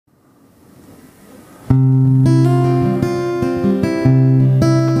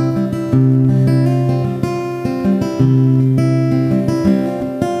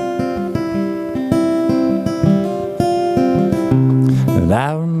But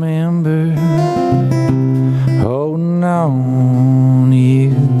I remember holding on to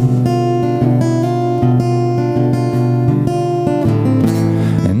you,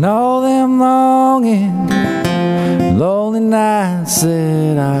 and all them longing, lonely nights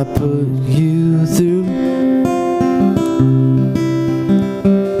that I put you through.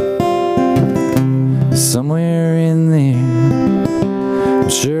 Somewhere in there, I'm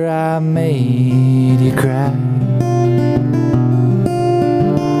sure I made you cry,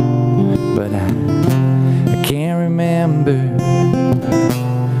 but I can't remember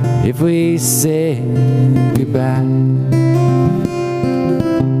if we said goodbye.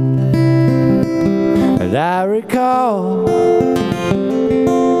 But I recall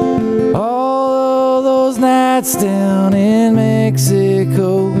all of those nights down in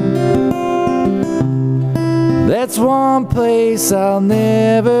Mexico. That's one place I'll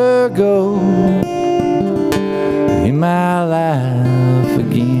never go in my life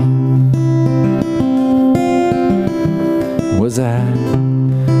again. Was I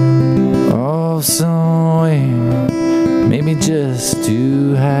off somewhere, maybe just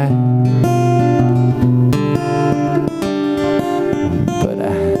too high? But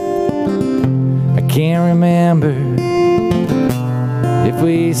I can't remember if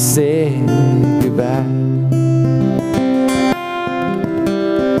we said goodbye.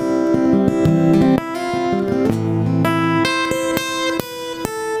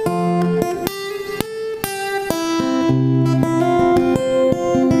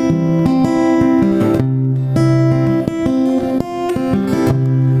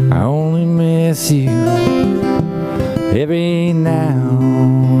 I only miss you every now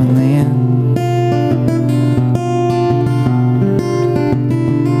and then.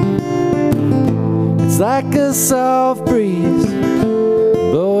 It's like a soft breeze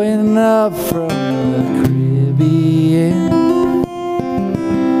blowing up from the Caribbean.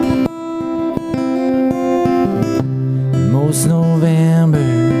 Most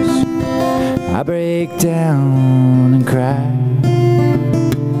Novembers I break down and cry,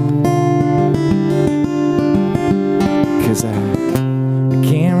 'cause I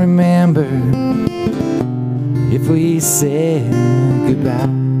can't remember if we said goodbye.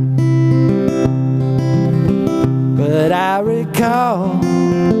 But I recall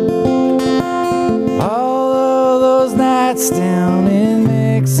all of those nights down in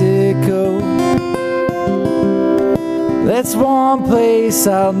Mexico. That's one place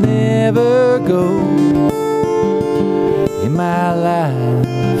I'll never go in my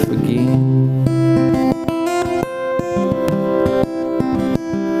life again.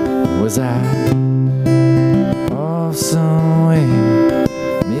 Was I off somewhere,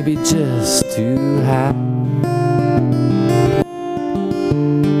 maybe just too high?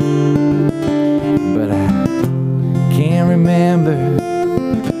 But I can't remember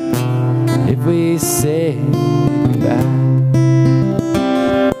if we said goodbye.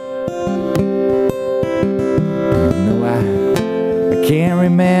 No, I can't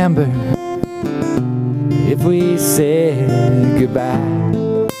remember if we said goodbye.